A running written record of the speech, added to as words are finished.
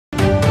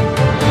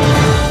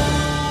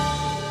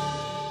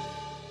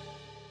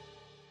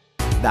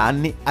Da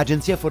anni,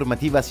 Agenzia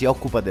Formativa si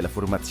occupa della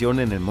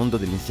formazione nel mondo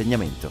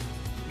dell'insegnamento.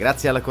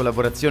 Grazie alla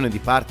collaborazione di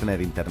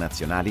partner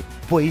internazionali,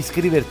 puoi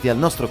iscriverti al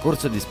nostro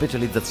corso di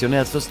specializzazione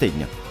al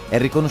sostegno. È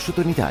riconosciuto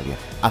in Italia.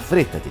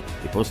 Affrettati,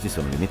 i posti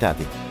sono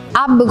limitati.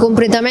 Hub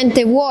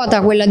completamente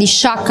vuota, quella di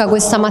Sciacca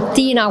questa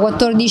mattina,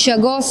 14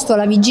 agosto,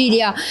 la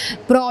vigilia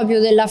proprio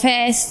della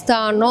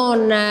festa,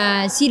 non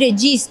si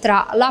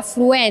registra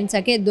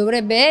l'affluenza che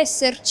dovrebbe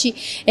esserci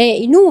e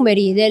i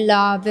numeri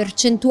della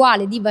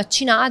percentuale di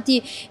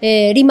vaccinati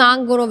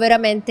rimangono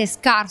veramente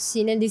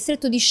scarsi. Nel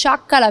distretto di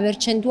Sciacca la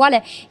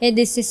percentuale è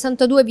del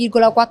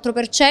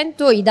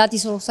 62,4%, i dati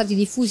sono stati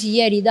diffusi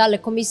ieri dal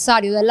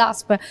commissario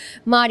dell'ASP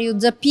Mario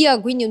Zappia,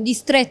 quindi un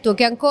distretto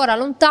che è ancora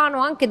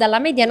lontano anche dalla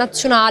media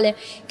nazionale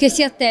che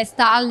si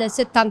attesta al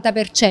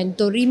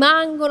 70%.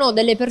 Rimangono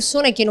delle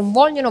persone che non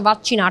vogliono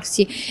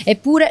vaccinarsi,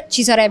 eppure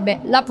ci sarebbe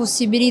la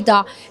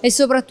possibilità e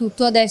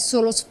soprattutto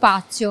adesso lo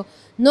spazio.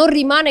 Non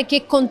rimane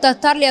che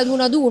contattarli ad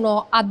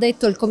uno, ha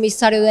detto il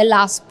commissario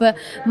dell'ASP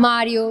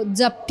Mario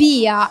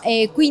Zappia,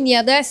 e quindi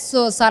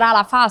adesso sarà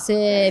la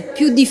fase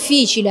più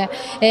difficile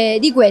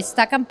di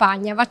questa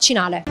campagna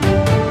vaccinale.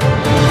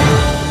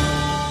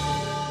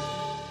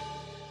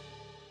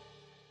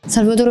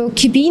 Salvatore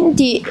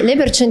Occhipinti, le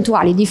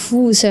percentuali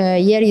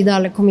diffuse ieri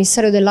dal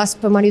commissario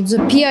dell'ASP Mario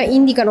Zappia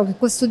indicano che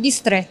questo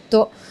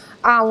distretto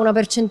ha una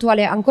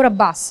percentuale ancora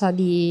bassa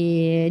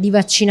di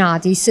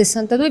vaccinati, il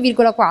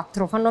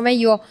 62,4%, fanno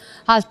meglio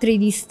altri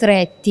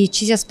distretti,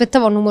 ci si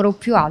aspettava un numero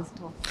più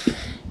alto?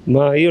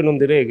 Ma io non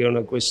direi che è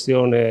una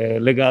questione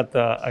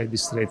legata ai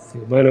distretti,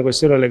 ma è una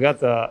questione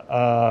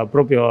legata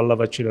proprio alla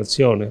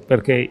vaccinazione,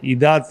 perché i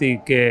dati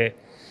che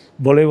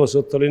volevo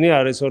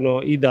sottolineare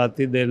sono i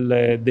dati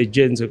delle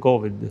degenze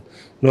Covid.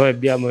 Noi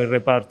abbiamo i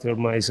reparti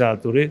ormai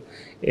saturi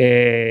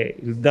e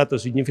il dato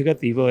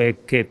significativo è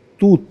che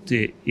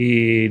tutti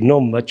i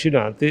non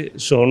vaccinati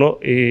sono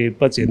i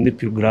pazienti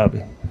più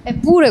gravi.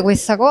 Eppure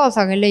questa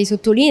cosa che lei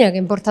sottolinea, che è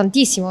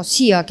importantissima,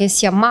 ossia che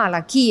si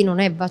ammala chi non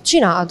è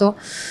vaccinato,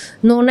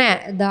 non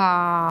è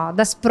da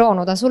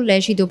sprono, da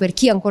sollecito per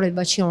chi ancora il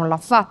vaccino non l'ha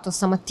fatto.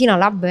 Stamattina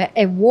l'hub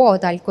è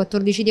vuota, il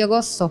 14 di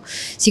agosto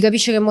si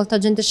capisce che molta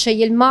gente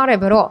sceglie il mare,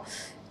 però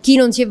chi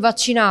non si è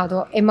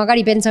vaccinato e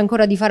magari pensa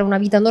ancora di fare una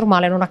vita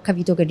normale non ha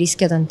capito che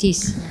rischia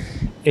tantissimo.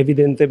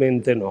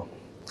 Evidentemente no.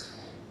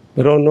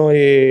 Però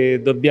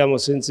noi dobbiamo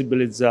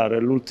sensibilizzare.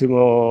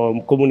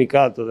 L'ultimo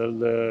comunicato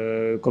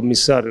del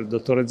commissario, il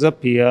dottore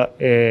Zappia,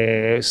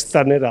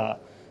 stanerà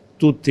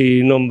tutti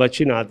i non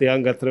vaccinati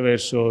anche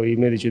attraverso i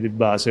medici di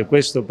base.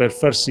 Questo per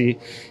far sì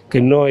che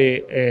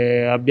noi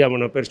abbiamo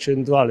una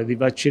percentuale di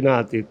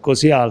vaccinati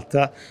così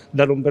alta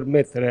da non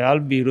permettere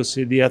al virus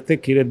di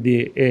attecchire e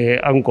di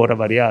ancora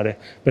variare,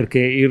 perché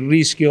il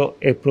rischio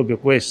è proprio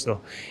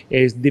questo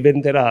e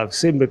diventerà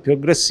sempre più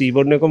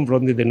aggressivo nei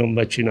confronti dei non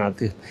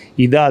vaccinati.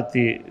 I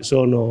dati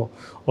sono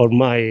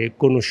ormai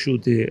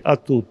conosciuti a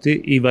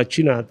tutti, i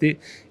vaccinati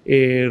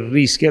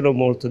rischiano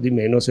molto di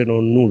meno se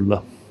non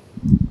nulla.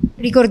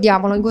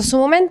 Ricordiamolo, in questo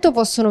momento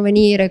possono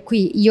venire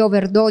qui gli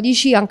over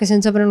 12 anche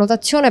senza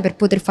prenotazione per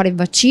poter fare il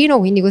vaccino,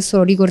 quindi questo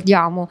lo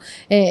ricordiamo,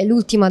 è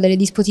l'ultima delle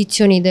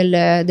disposizioni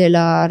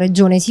della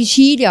regione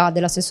Sicilia,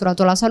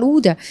 dell'assessorato alla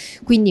salute,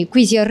 quindi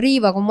qui si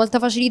arriva con molta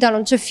facilità,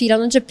 non c'è fila,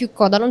 non c'è più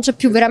coda, non c'è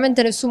più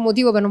veramente nessun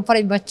motivo per non fare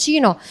il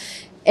vaccino.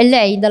 E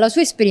lei dalla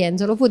sua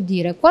esperienza lo può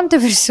dire, quante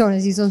persone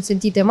si sono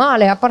sentite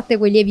male, a parte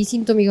quei lievi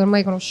sintomi che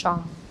ormai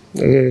conosciamo?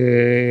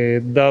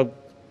 Da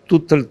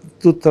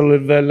tutte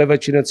le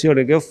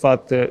vaccinazioni che ho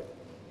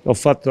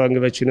fatto anche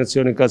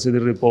vaccinazioni in case di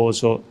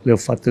riposo, le ho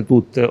fatte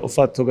tutte, ho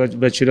fatto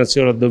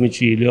vaccinazioni a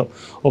domicilio,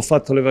 ho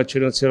fatto le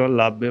vaccinazioni al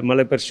lab, ma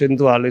le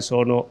percentuali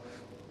sono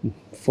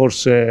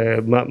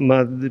forse,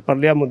 ma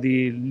parliamo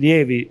di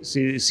lievi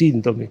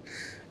sintomi,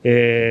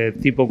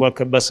 tipo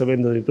qualche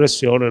abbassamento di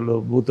pressione, l'ho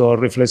avuto al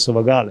riflesso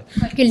vagale.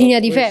 Qualche linea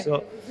di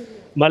febbre?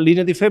 Ma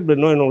linea di febbre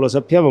noi non lo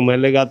sappiamo, ma è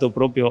legato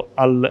proprio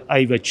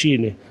ai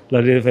vaccini, la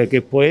linea di febbre,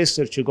 che può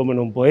esserci come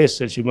non può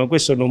esserci, ma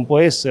questo non può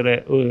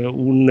essere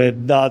un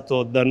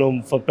dato da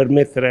non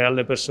permettere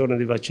alle persone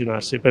di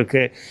vaccinarsi,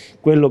 perché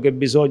quello che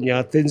bisogna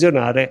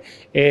attenzionare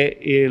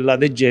è la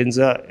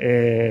degenza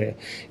che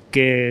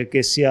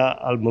si ha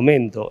al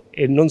momento,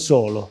 e non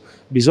solo,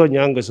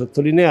 bisogna anche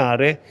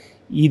sottolineare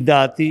i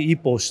dati, i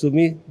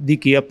postumi di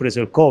chi ha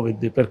preso il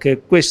Covid, perché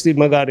questi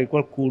magari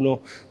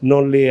qualcuno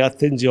non li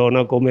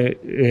attenziona come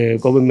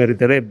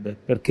meriterebbe,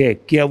 perché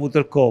chi ha avuto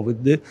il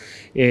Covid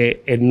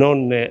e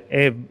non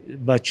è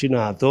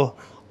vaccinato,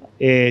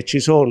 ci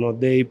sono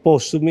dei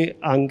postumi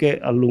anche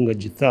a lunga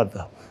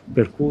gittata,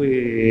 per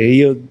cui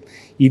io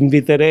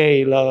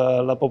inviterei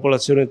la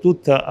popolazione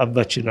tutta a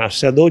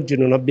vaccinarsi. Ad oggi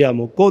non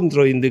abbiamo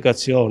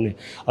controindicazioni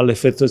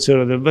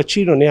all'effettuazione del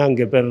vaccino,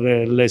 neanche per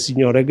le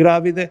signore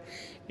gravide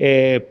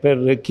e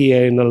per chi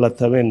è in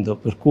allattamento,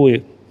 per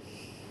cui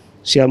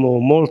siamo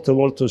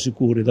molto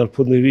sicuri dal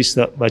punto di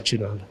vista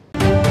vaccinale.